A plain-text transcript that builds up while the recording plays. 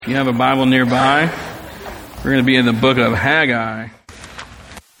You have a Bible nearby. We're going to be in the book of Haggai.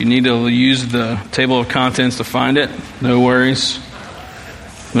 You need to use the table of contents to find it. No worries.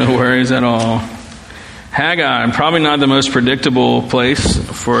 No worries at all. Haggai, probably not the most predictable place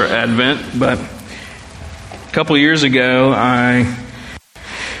for Advent, but a couple years ago I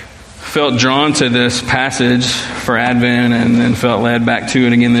felt drawn to this passage for Advent and then felt led back to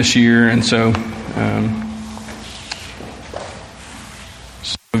it again this year. And so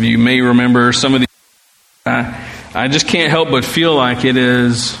some of you may remember some of these. I just can't help but feel like it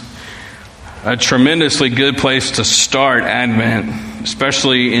is a tremendously good place to start Advent,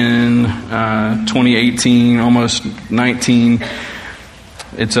 especially in 2018, almost 19.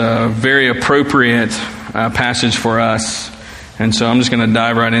 It's a very appropriate passage for us. And so I'm just going to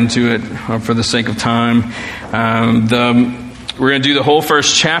dive right into it for the sake of time. We're going to do the whole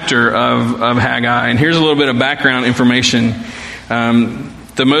first chapter of Haggai. And here's a little bit of background information.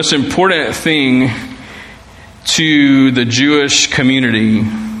 The most important thing to the Jewish community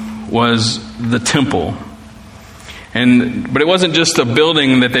was the temple. But it wasn't just a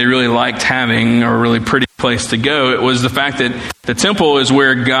building that they really liked having or a really pretty place to go. It was the fact that the temple is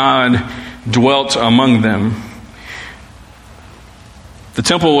where God dwelt among them. The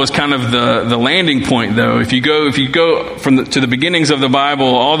temple was kind of the landing point, though. If you go to the beginnings of the Bible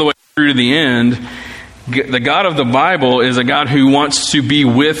all the way through to the end, the God of the Bible is a God who wants to be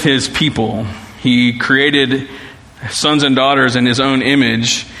with His people. He created sons and daughters in His own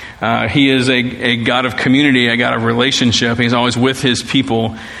image. He is a God of community, a God of relationship. He's always with His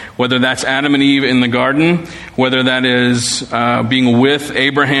people, whether that's Adam and Eve in the garden, whether that is being with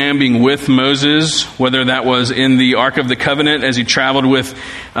Abraham, being with Moses, whether that was in the Ark of the Covenant as He traveled with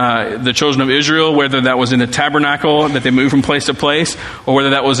the children of Israel, whether that was in the tabernacle that they moved from place to place, or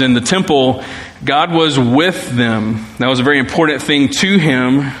whether that was in the temple. God was with them. That was a very important thing to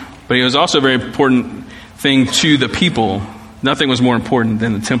Him, but He was also a very important thing to the people. Nothing was more important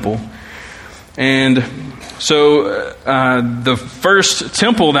than the temple. And so the first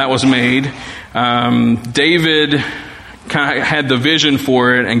temple that was made, David kind of had the vision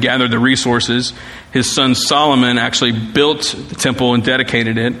for it and gathered the resources. His son Solomon actually built the temple and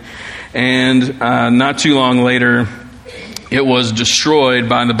dedicated it. And not too long later, it was destroyed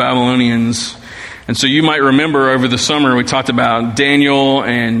by the Babylonians. And so you might remember over the summer we talked about Daniel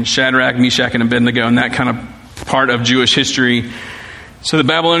and Shadrach, Meshach, and Abednego and that kind of part of Jewish history. So the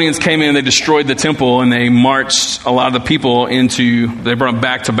Babylonians came in, they destroyed the temple, and they marched a lot of the people they brought them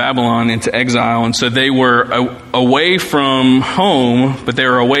back to Babylon into exile. And so they were away from home, but they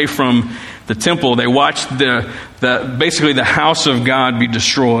were away from the temple. They watched basically the house of God be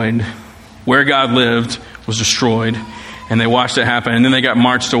destroyed. Where God lived was destroyed, and they watched it happen, and then they got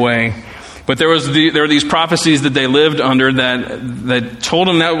marched away. But there were these prophecies that they lived under that told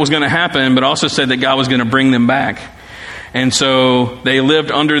them that was going to happen, but also said that God was going to bring them back. And so they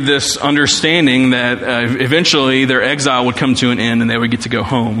lived under this understanding that eventually their exile would come to an end and they would get to go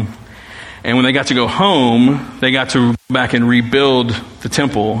home. And when they got to go home, they got to go back and rebuild the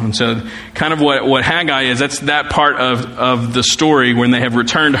temple. And so kind of what Haggai is, that's that part of the story. When they have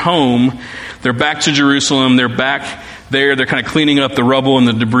returned home, they're back to Jerusalem, they're back there, they're kind of cleaning up the rubble and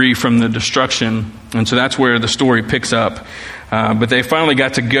the debris from the destruction. And so that's where the story picks up. But they finally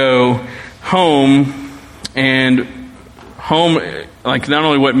got to go home, and home, like not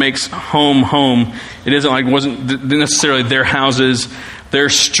only what makes home, wasn't necessarily their houses, their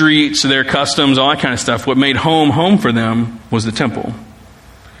streets, their customs, all that kind of stuff. What made home for them was the temple.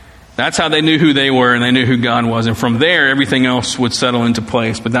 That's how they knew who they were and they knew who God was. And from there, everything else would settle into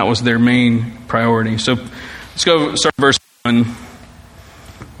place. But that was their main priority. So let's go start verse 1.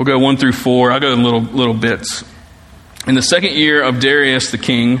 We'll go 1 through 4. I'll go in little bits. In the second year of Darius the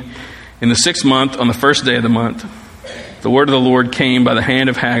king, in the 6th month, on the first day of the month, the word of the Lord came by the hand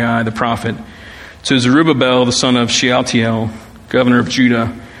of Haggai the prophet to Zerubbabel the son of Shealtiel, governor of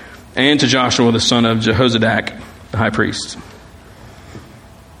Judah, and to Joshua the son of Jehozadak, the high priest.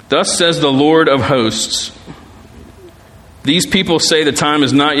 Thus says the Lord of hosts, these people say the time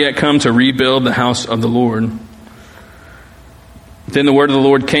has not yet come to rebuild the house of the Lord. Then the word of the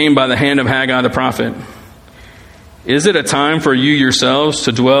Lord came by the hand of Haggai the prophet. Is it a time for you yourselves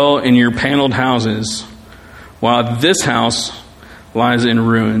to dwell in your paneled houses, while this house lies in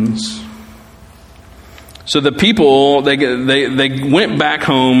ruins? So the people, they went back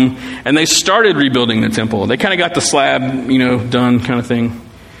home and they started rebuilding the temple. They kind of got the slab, done kind of thing.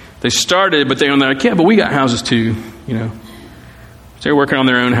 They started, but they're like, yeah, but we got houses too, So they're working on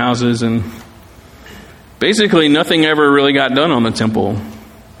their own houses, and basically nothing ever really got done on the temple.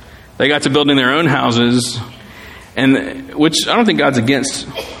 They got to building their own houses, and which I don't think God's against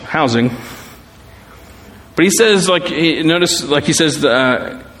housing. But he says,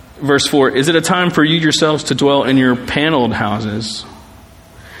 verse 4, is it a time for you yourselves to dwell in your paneled houses?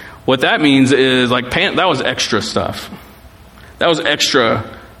 What that means is that was extra stuff. That was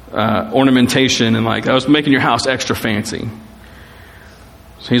extra ornamentation, and that was making your house extra fancy.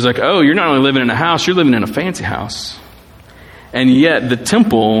 So he's like, oh, you're not only living in a house, you're living in a fancy house. And yet the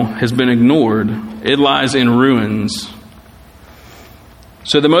temple has been ignored. It lies in ruins.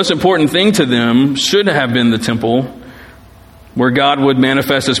 So the most important thing to them should have been the temple, where God would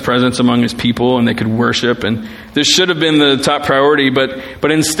manifest his presence among his people and they could worship. And this should have been the top priority,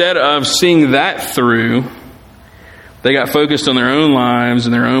 but instead of seeing that through, they got focused on their own lives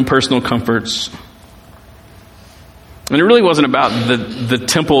and their own personal comforts. And it really wasn't about the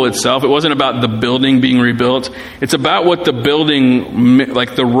temple itself. It wasn't about the building being rebuilt. It's about what the building,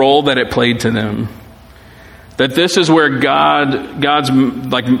 the role that it played to them. That this is where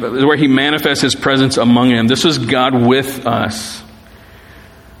where he manifests his presence among them. This is God with us.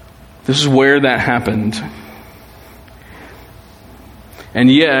 This is where that happened.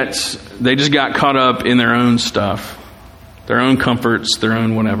 And yet, they just got caught up in their own stuff. Their own comforts, their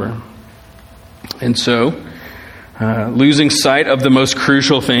own whatever. And so, losing sight of the most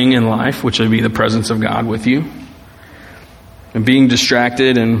crucial thing in life, which would be the presence of God with you, and being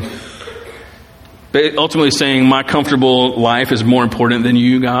distracted and ultimately saying, my comfortable life is more important than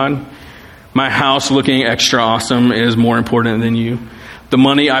you, God. My house looking extra awesome is more important than you. The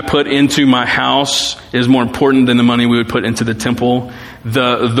money I put into my house is more important than the money we would put into the temple.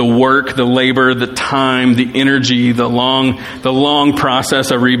 The work, the labor, the time, the energy, the long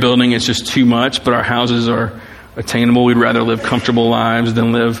process of rebuilding is just too much, but our houses are attainable. We'd rather live comfortable lives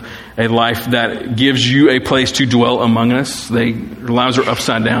than live a life that gives you a place to dwell among us. Their lives are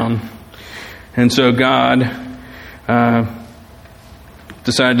upside down. And so God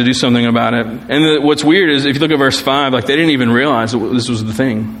decided to do something about it. And what's weird is if you look at verse 5, they didn't even realize that this was the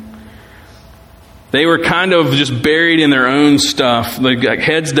thing. They were kind of just buried in their own stuff,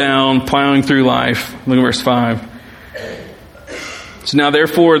 heads down, plowing through life. Look at verse 5. So now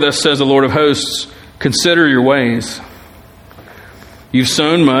therefore, thus says the Lord of hosts, consider your ways. You've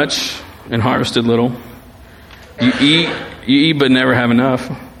sown much and harvested little. You eat but never have enough.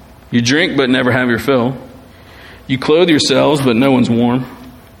 You drink but never have your fill. You clothe yourselves but no one's warm.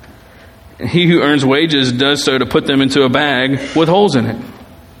 And he who earns wages does so to put them into a bag with holes in it.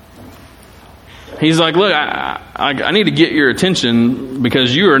 He's like, look, I need to get your attention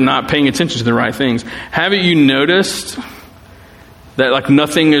because you are not paying attention to the right things. Haven't you noticed that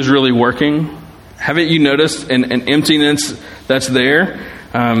nothing is really working? Haven't you noticed an emptiness that's there?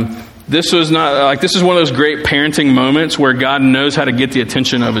 This is one of those great parenting moments where God knows how to get the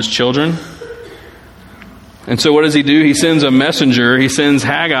attention of his children. And so what does he do? He sends a messenger. He sends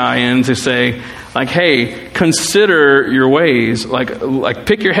Haggai in to say, hey, consider your ways.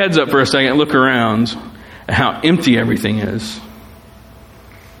 Pick your heads up for a second and look around at how empty everything is.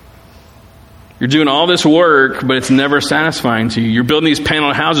 You're doing all this work, but it's never satisfying to you. You're building these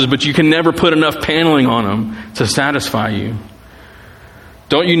paneled houses, but you can never put enough paneling on them to satisfy you.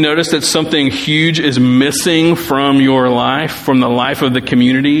 Don't you notice that something huge is missing from your life, from the life of the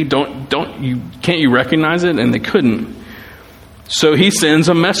community? Can't you recognize it? And they couldn't. So he sends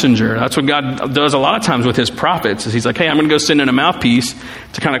a messenger. That's what God does a lot of times with his prophets. He's like, hey, I'm going to go send in a mouthpiece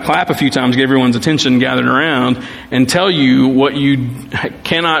to kind of clap a few times, get everyone's attention gathered around, and tell you what you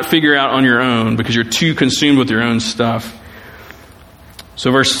cannot figure out on your own because you're too consumed with your own stuff. So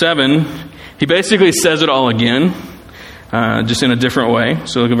verse 7, he basically says it all again. Just in a different way.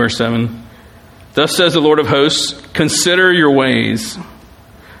 So look at verse 7. Thus says the Lord of hosts, consider your ways.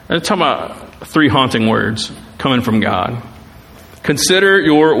 I'm talking about 3 haunting words coming from God. Consider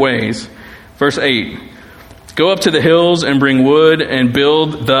your ways. Verse 8. Go up to the hills and bring wood and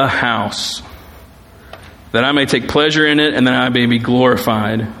build the house, that I may take pleasure in it and that I may be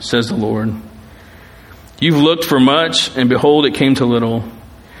glorified, says the Lord. You've looked for much, and behold, it came to little.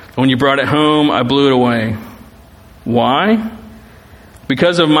 And when you brought it home, I blew it away. Why?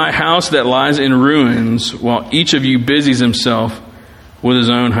 Because of my house that lies in ruins, while each of you busies himself with his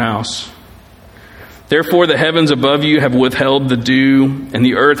own house. Therefore the heavens above you have withheld the dew, and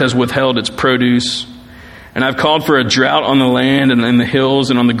the earth has withheld its produce. And I've called for a drought on the land and in the hills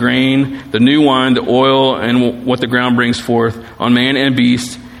and on the grain, the new wine, the oil, and what the ground brings forth, on man and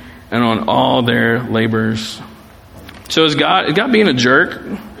beast, and on all their labors. So is God being a jerk?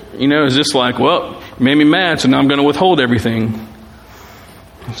 Is this well, you made me mad, so now I'm going to withhold everything?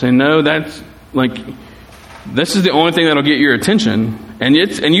 I say, no, that's this is the only thing that'll get your attention, and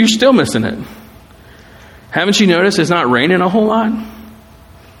you're still missing it. Haven't you noticed it's not raining a whole lot?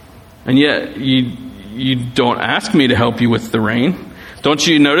 And yet you don't ask me to help you with the rain. Don't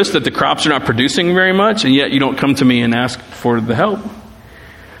you notice that the crops are not producing very much, and yet you don't come to me and ask for the help?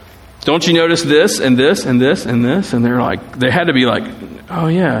 Don't you notice this and this and this and this? And they had to be like, oh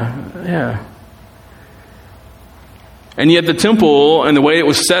yeah. And yet the temple and the way it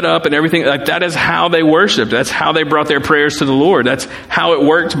was set up and everything, like that is how they worshiped. That's how they brought their prayers to the Lord. That's how it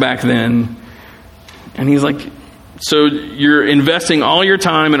worked back then. And he's like, so you're investing all your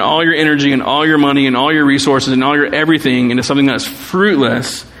time and all your energy and all your money and all your resources and all your everything into something that's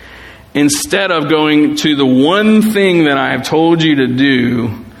fruitless, instead of going to the one thing that I have told you to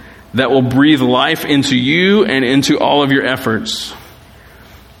do that will breathe life into you and into all of your efforts.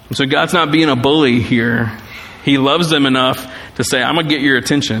 And so God's not being a bully here. He loves them enough to say, I'm going to get your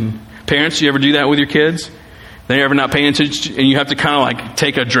attention. Parents, you ever do that with your kids? They ever not paying attention and you have to kind of like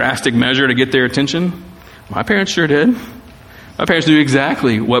take a drastic measure to get their attention? My parents sure did. My parents knew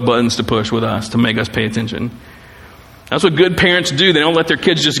exactly what buttons to push with us to make us pay attention. That's what good parents do. They don't let their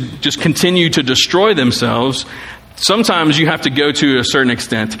kids just continue to destroy themselves. Sometimes you have to go to a certain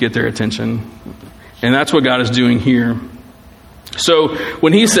extent to get their attention. And that's what God is doing here. So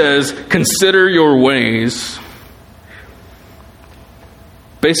when he says, consider your ways,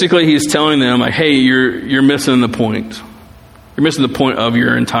 basically he's telling them, like, hey, you're missing the point. You're missing the point of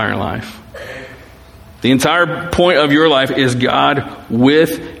your entire life. The entire point of your life is God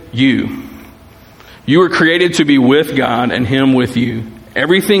with you. You were created to be with God and him with you.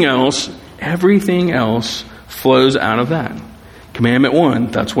 Everything else flows out of that. Commandment 1,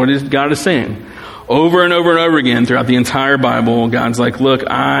 that's what God is saying. Over and over and over again throughout the entire Bible, God's like, look,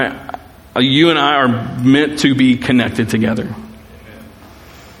 you and I are meant to be connected together.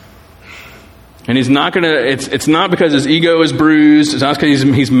 And he's not going to, it's not because his ego is bruised. It's not because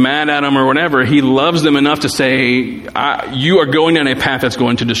he's mad at them or whatever. He loves them enough to say, you are going down a path that's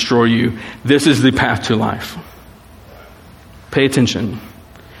going to destroy you. This is the path to life. Pay attention.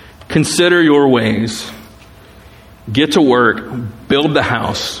 Consider your ways. Get to work. Build the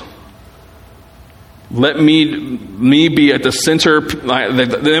house. Let me be at the center.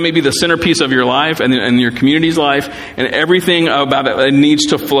 Let me be the centerpiece of your life and your community's life, and everything about it needs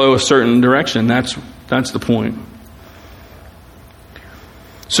to flow a certain direction. That's the point.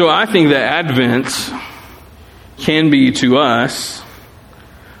 So I think that Advent can be to us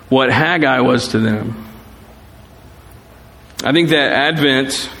what Haggai was to them. I think that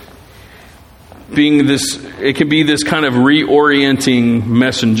Advent being this, it can be this kind of reorienting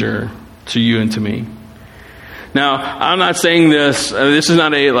messenger to you and to me. Now, I'm not saying this. This is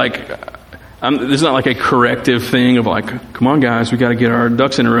not this is not like a corrective thing of like, come on, guys, we got to get our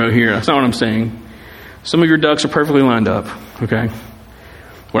ducks in a row here. That's not what I'm saying. Some of your ducks are perfectly lined up. Okay.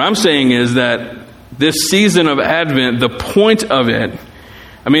 What I'm saying is that this season of Advent, the point of it,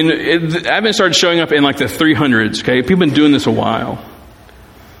 I mean, Advent started showing up in like the 300s. Okay, people have been doing this a while.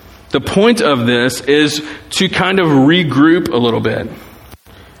 The point of this is to kind of regroup a little bit.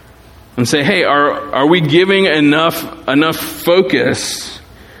 And say, hey, are we giving enough focus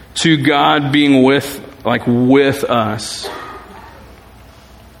to God being with us?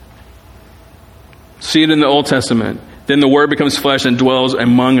 See it in the Old Testament. Then the Word becomes flesh and dwells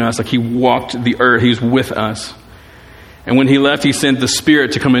among us, like he walked the earth. He was with us. And when he left, he sent the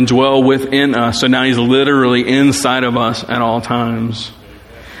Spirit to come and dwell within us. So now he's literally inside of us at all times.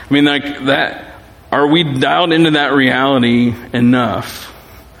 I mean, like that. Are we dialed into that reality enough?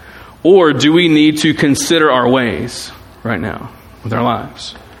 Or do we need to consider our ways right now with our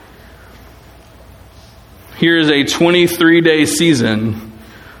lives? Here is a 23-day season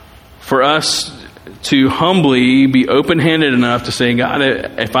for us to humbly be open-handed enough to say, God,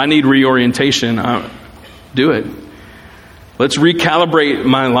 if I need reorientation, I'll do it. Let's recalibrate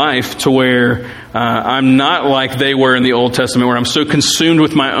my life to where I'm not like they were in the Old Testament, where I'm so consumed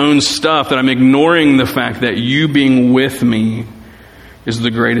with my own stuff that I'm ignoring the fact that you being with me is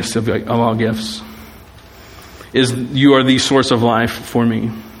the greatest of all gifts. You are the source of life for me.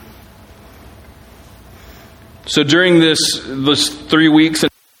 So during this 3 weeks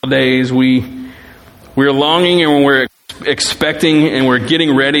and days, we're longing and we're expecting and we're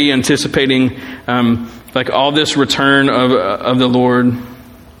getting ready, anticipating like all this return of the Lord.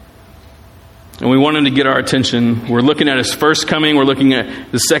 And we want him to get our attention. We're looking at his first coming. We're looking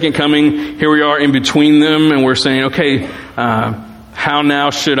at the second coming. Here we are in between them, and we're saying, okay, how now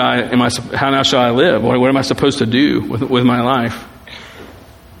shall I live? What am I supposed to do with my life?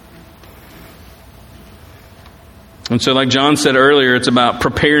 And so like John said earlier, it's about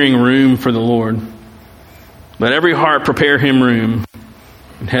preparing room for the Lord. Let every heart prepare him room,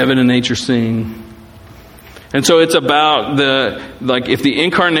 and heaven and nature sing. And so it's about if the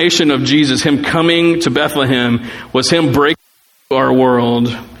incarnation of Jesus, him coming to Bethlehem, was him breaking our world.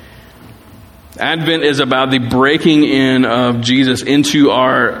 Advent is about the breaking in of Jesus into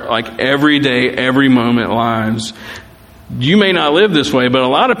our everyday, every moment lives. You may not live this way, but a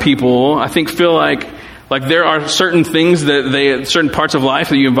lot of people, I think, feel like there are certain things certain parts of life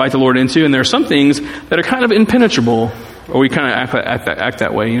that you invite the Lord into, and there are some things that are kind of impenetrable, or we kind of act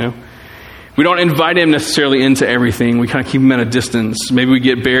that way, We don't invite him necessarily into everything. We kind of keep him at a distance. Maybe we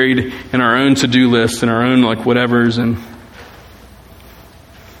get buried in our own to-do lists and our own whatevers. And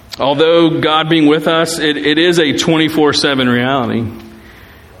although God being with us, it is a 24/7 reality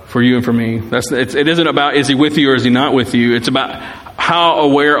for you and for me. It isn't about is he with you or is he not with you. It's about how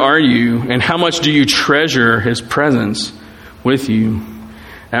aware are you and how much do you treasure his presence with you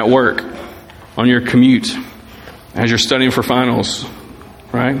at work, on your commute, as you're studying for finals,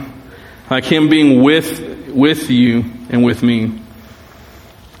 right? Like him being with you and with me.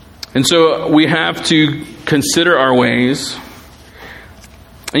 And so we have to consider our ways.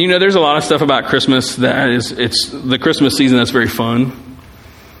 And there's a lot of stuff about Christmas it's the Christmas season that's very fun.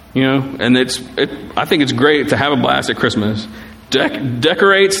 And I think it's great to have a blast at Christmas.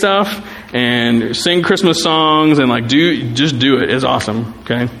 Decorate stuff and sing Christmas songs and just do it. It's awesome.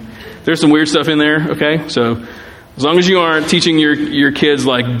 Okay. There's some weird stuff in there. Okay. So as long as you aren't teaching your kids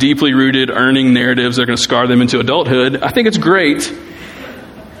deeply rooted earning narratives that are going to scar them into adulthood, I think it's great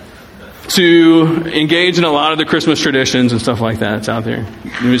to engage in a lot of the Christmas traditions and stuff like that that's out there.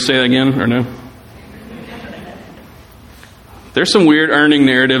 Let me say that again or no? There's some weird earning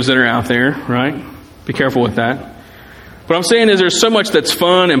narratives that are out there, right? Be careful with that. What I'm saying is there's so much that's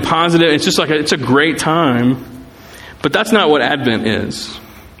fun and positive. It's just it's a great time. But that's not what Advent is.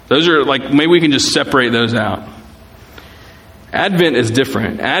 Those are maybe we can just separate those out. Advent is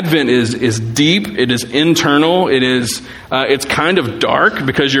different. Advent is deep. It is internal. It's kind of dark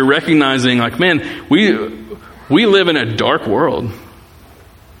because you're recognizing man, we live in a dark world.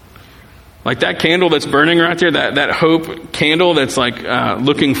 That candle that's burning right there, that hope candle that's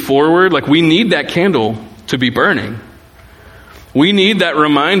looking forward, we need that candle to be burning. We need that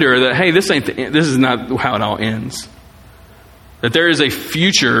reminder that, hey, this is not how it all ends. That there is a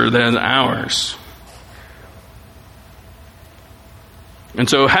future that is ours. And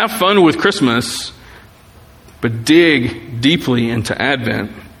so have fun with Christmas, but dig deeply into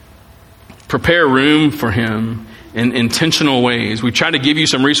Advent. Prepare room for him in intentional ways. We try to give you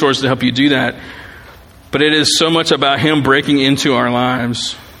some resources to help you do that, but it is so much about him breaking into our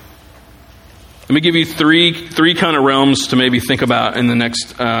lives. Let me give you three kind of realms to maybe think about in the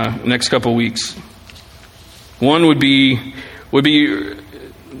next couple weeks. One would be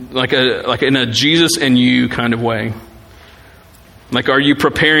like in a Jesus and you kind of way. Are you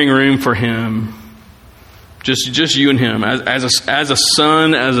preparing room for him? Just you and him as a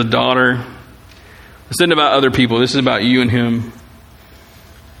son, as a daughter. This isn't about other people. This is about you and him.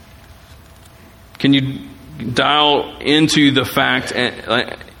 Can you dial into the fact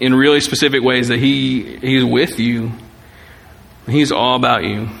in really specific ways that he's with you? He's all about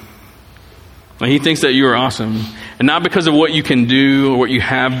you. He thinks that you are awesome. And not because of what you can do or what you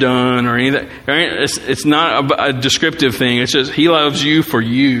have done or anything. It's not a descriptive thing. It's just he loves you for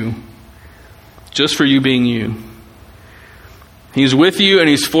you. Just for you being you. He's with you and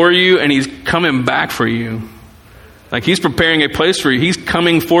he's for you and he's coming back for you. He's preparing a place for you. He's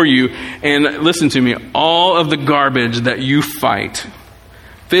coming for you. And listen to me, all of the garbage that you fight,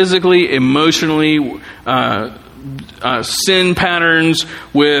 physically, emotionally, sin patterns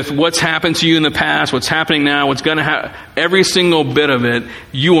with what's happened to you in the past, what's happening now, what's going to happen, every single bit of it,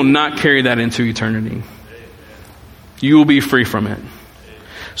 you will not carry that into eternity. You will be free from it.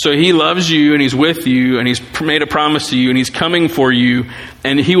 So he loves you and he's with you and he's made a promise to you and he's coming for you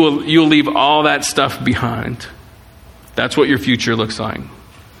and you'll leave all that stuff behind. That's what your future looks like.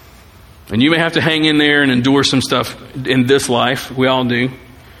 And you may have to hang in there and endure some stuff in this life. We all do.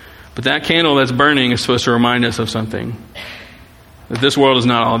 But that candle that's burning is supposed to remind us of something. That this world is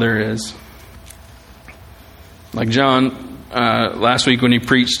not all there is. Like John last week when he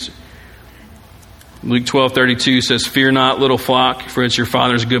preached, Luke 12:32 says, "Fear not, little flock, for it's your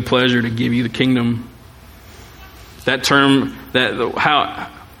Father's good pleasure to give you the kingdom." That term,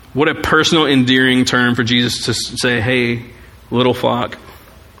 what a personal, endearing term for Jesus to say, "Hey, little flock,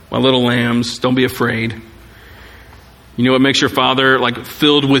 my little lambs, don't be afraid." You know what makes your Father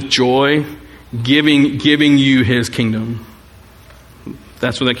filled with joy? Giving you his kingdom.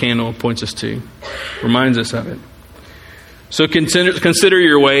 That's what that candle points us to. Reminds us of it. So consider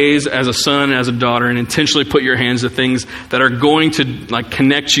your ways as a son, as a daughter, and intentionally put your hands to things that are going to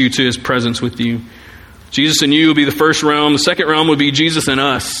connect you to his presence with you. Jesus and you will be the first realm. The second realm would be Jesus and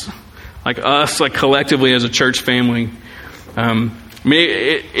us, like collectively as a church family.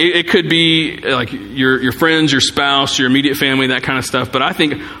 It could be like your friends, your spouse, your immediate family, that kind of stuff. But I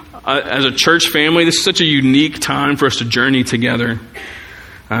think as a church family, this is such a unique time for us to journey together.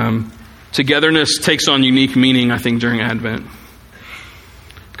 Togetherness takes on unique meaning, I think, during Advent.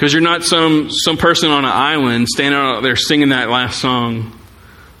 Because you're not some person on an island standing out there singing that last song,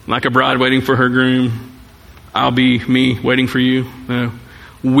 like a bride waiting for her groom. I'll be me waiting for you. No.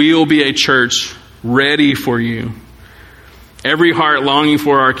 We'll be a church ready for you. Every heart longing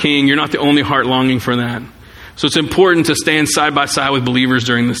for our King. You're not the only heart longing for that. So it's important to stand side by side with believers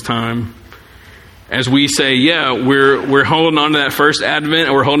during this time. As we say, yeah, we're holding on to that first Advent,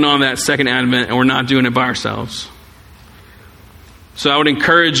 and we're holding on to that second Advent, and we're not doing it by ourselves. So I would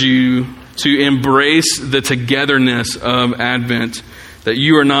encourage you to embrace the togetherness of Advent, that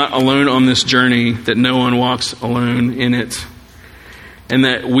you are not alone on this journey, that no one walks alone in it, and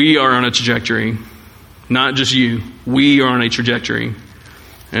that we are on a trajectory. Not just you. We are on a trajectory.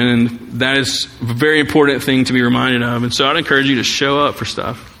 And that is a very important thing to be reminded of. And so I'd encourage you to show up for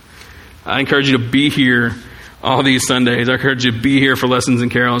stuff. I encourage you to be here all these Sundays. I encourage you to be here for lessons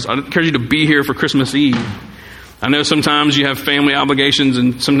and carols. I encourage you to be here for Christmas Eve. I know sometimes you have family obligations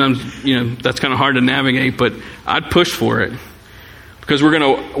and sometimes, that's kind of hard to navigate, but I'd push for it. Because we're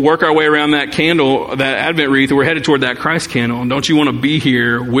going to work our way around that candle, that Advent wreath, and we're headed toward that Christ candle. And don't you want to be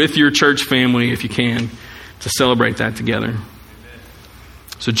here with your church family, if you can, to celebrate that together?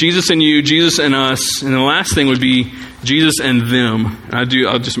 So Jesus and you, Jesus and us. And the last thing would be Jesus and them. I'll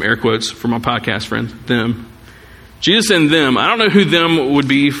do some air quotes for my podcast friends. Them. Jesus and them. I don't know who them would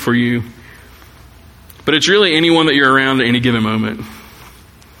be for you, but it's really anyone that you're around at any given moment.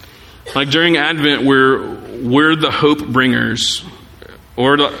 Like during Advent, we're the hope bringers.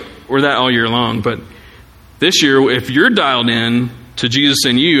 Or that all year long. But this year, if you're dialed in to Jesus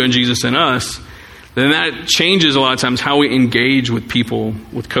and you and Jesus and us, then that changes a lot of times how we engage with people,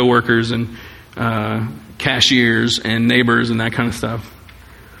 with coworkers and cashiers and neighbors and that kind of stuff.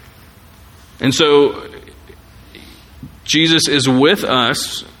 And so Jesus is with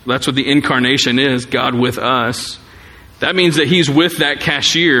us. That's what the incarnation is, God with us. That means that he's with that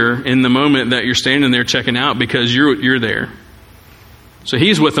cashier in the moment that you're standing there checking out because you're there. So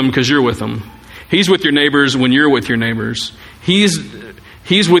he's with them because you're with them. He's with your neighbors when you're with your neighbors. He's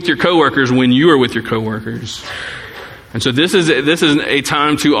with your coworkers when you are with your coworkers. And so this is a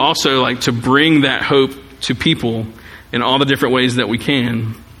time to also to bring that hope to people in all the different ways that we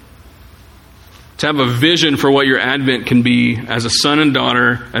can. To have a vision for what your Advent can be as a son and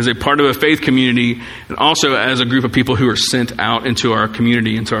daughter, as a part of a faith community, and also as a group of people who are sent out into our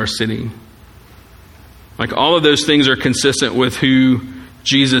community, into our city. All of those things are consistent with who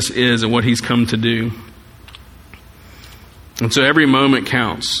Jesus is and what he's come to do. And so every moment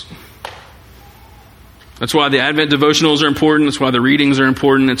counts. That's why the Advent devotionals are important. That's why the readings are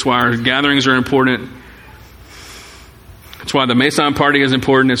important. That's why our gatherings are important. That's why the Maison party is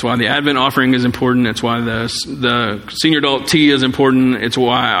important. It's why the Advent offering is important. It's why the senior adult tea is important. It's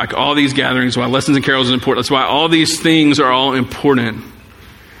why all these gatherings, why lessons and carols is important. That's why all these things are all important.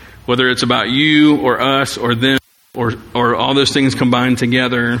 Whether it's about you or us or them or all those things combined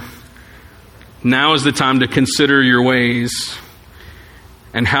together, now is the time to consider your ways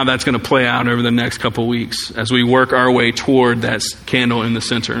and how that's going to play out over the next couple weeks as we work our way toward that candle in the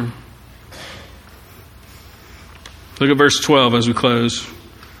center. Look at verse 12 as we close.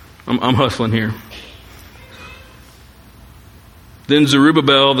 I'm hustling here. Then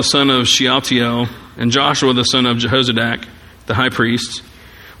Zerubbabel, the son of Shealtiel, and Joshua, the son of Jehozadak, the high priest,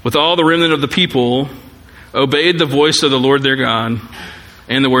 with all the remnant of the people, obeyed the voice of the Lord their God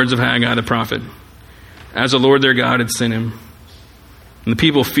and the words of Haggai the prophet, as the Lord their God had sent him. And the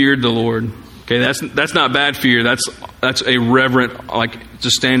people feared the Lord. Okay, that's not bad fear. That's a reverent,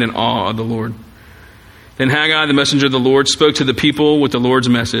 just stand in awe of the Lord. Then Haggai, the messenger of the Lord, spoke to the people with the Lord's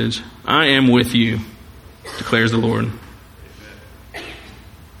message. I am with you, declares the Lord.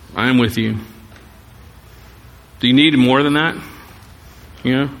 I am with you. Do you need more than that?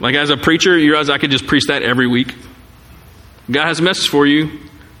 As a preacher, you realize I could just preach that every week. God has a message for you.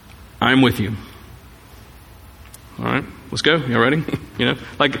 I'm with you. All right, let's go. Y'all ready?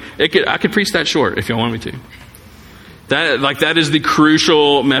 I could preach that short if y'all want me to. That is the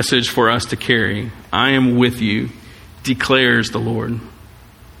crucial message for us to carry. I am with you, declares the Lord.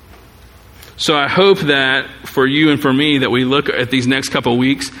 So I hope that for you and for me that we look at these next couple of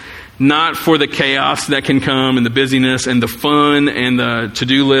weeks, not for the chaos that can come and the busyness and the fun and the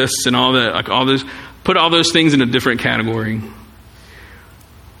to-do lists and all that, all those, put all those things in a different category.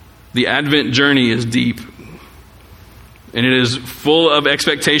 The Advent journey is deep. And it is full of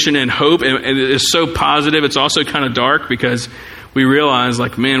expectation and hope. And it is so positive. It's also kind of dark because we realize,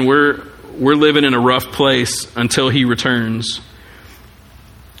 like, man, we're living in a rough place until he returns.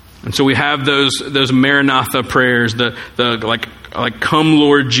 And so we have those Maranatha prayers, the like come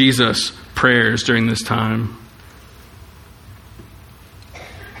Lord Jesus prayers during this time.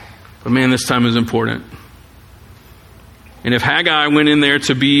 But man, this time is important. And if Haggai went in there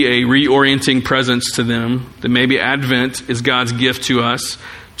to be a reorienting presence to them, then maybe Advent is God's gift to us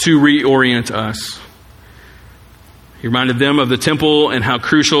to reorient us. He reminded them of the temple and how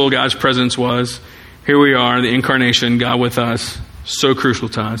crucial God's presence was. Here we are, the incarnation, God with us, so crucial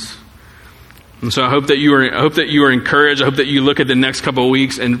to us. And so I hope that you are encouraged. I hope that you look at the next couple of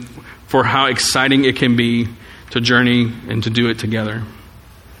weeks and for how exciting it can be to journey and to do it together.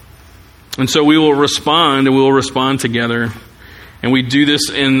 And so we will respond, and we will respond together. And we do this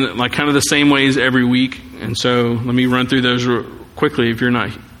in like kind of the same ways every week. And so let me run through those quickly if you're not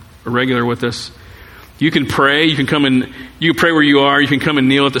a regular with us. You can pray. You can pray where you are. You can come and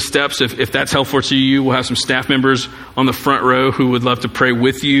kneel at the steps if that's helpful to you. We'll have some staff members on the front row who would love to pray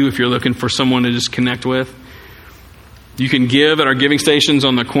with you if you're looking for someone to just connect with. You can give at our giving stations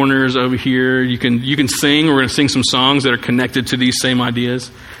on the corners over here. You can sing. We're going to sing some songs that are connected to these same ideas.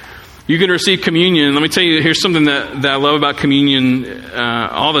 You can receive communion. Let me tell you, here's something that I love about communion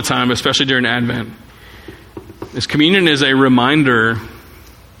all the time, especially during Advent. Is communion is a reminder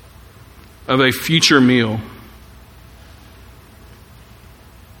of a future meal.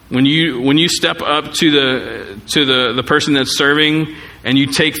 When you step up to the person that's serving and you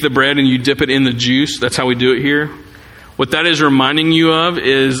take the bread and you dip it in the juice, that's how we do it here. What that is reminding you of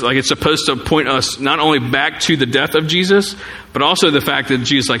is like it's supposed to point us not only back to the death of Jesus, but also the fact that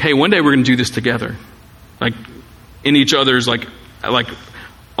Jesus is like, hey, one day we're going to do this together, like in each other's like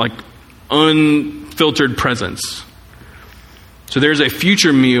unfiltered presence. So there's a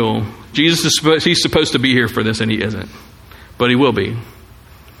future meal. Jesus he's supposed to be here for this, and he isn't, but he will be.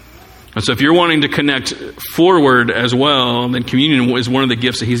 And so if you're wanting to connect forward as well, then communion is one of the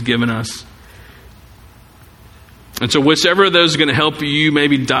gifts that he's given us. And so whichever of those is going to help you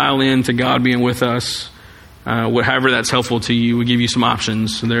maybe dial in to God being with us, however that's helpful to you, we give you some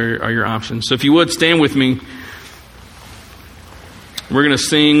options. So there are your options. So if you would, stand with me. We're going to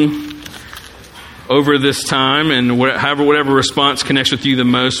sing over this time, and whatever response connects with you the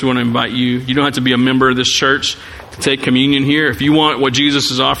most, we want to invite you. You don't have to be a member of this church to take communion here. If you want what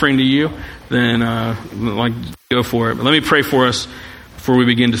Jesus is offering to you, then go for it. But let me pray for us before we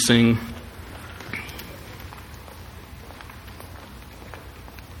begin to sing.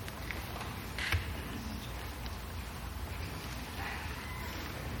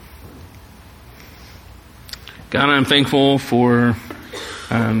 God, I'm thankful for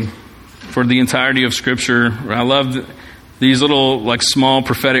the entirety of Scripture. I love these little, like, small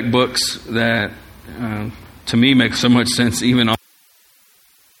prophetic books that, to me, make so much sense. Even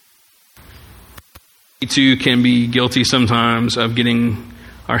we too can be guilty sometimes of getting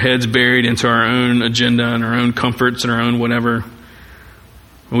our heads buried into our own agenda and our own comforts and our own whatever.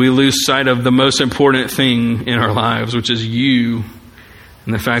 We lose sight of the most important thing in our lives, which is you.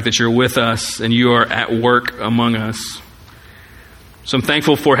 And the fact that you're with us and you are at work among us. So I'm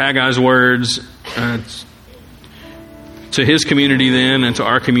thankful for Haggai's words to his community then and to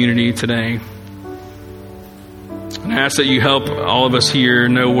our community today. And I ask that you help all of us here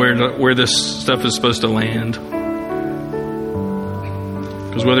know where this stuff is supposed to land.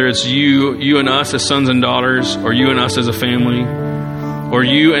 Because whether it's you and us as sons and daughters, or you and us as a family, or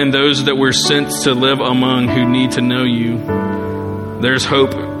you and those that we're sent to live among who need to know you, there's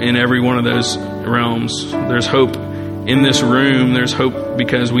hope in every one of those realms. There's hope in this room. There's hope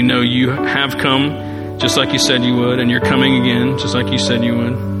because we know you have come just like you said you would, and you're coming again just like you said you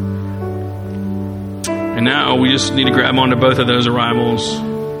would. And now we just need to grab onto both of those arrivals.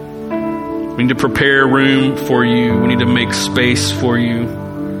 We need to prepare room for you. We need to make space for you.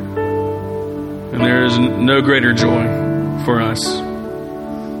 And there is no greater joy for us.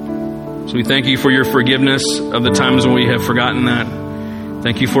 So we thank you for your forgiveness of the times when we have forgotten that.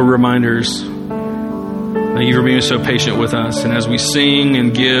 Thank you for reminders. Thank you for being so patient with us. And as we sing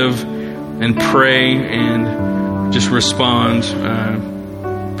and give and pray and just respond,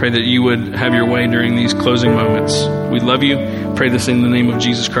 pray that you would have your way during these closing moments. We love you. Pray this in the name of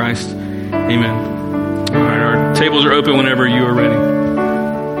Jesus Christ. Amen. All right, our tables are open whenever you are ready.